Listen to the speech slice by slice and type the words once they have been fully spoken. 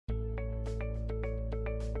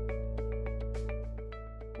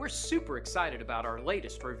We're super excited about our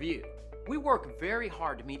latest review. We work very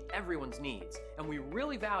hard to meet everyone's needs, and we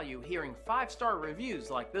really value hearing 5-star reviews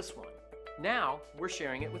like this one. Now, we're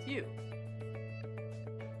sharing it with you.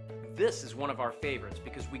 This is one of our favorites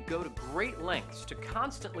because we go to great lengths to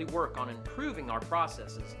constantly work on improving our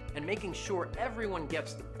processes and making sure everyone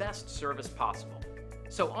gets the best service possible.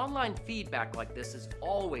 So online feedback like this is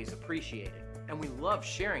always appreciated, and we love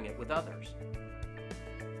sharing it with others.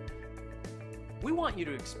 We want you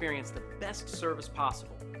to experience the best service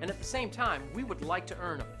possible, and at the same time, we would like to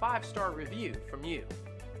earn a 5-star review from you.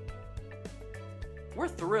 We're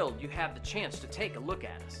thrilled you had the chance to take a look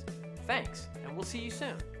at us. Thanks, and we'll see you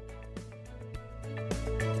soon.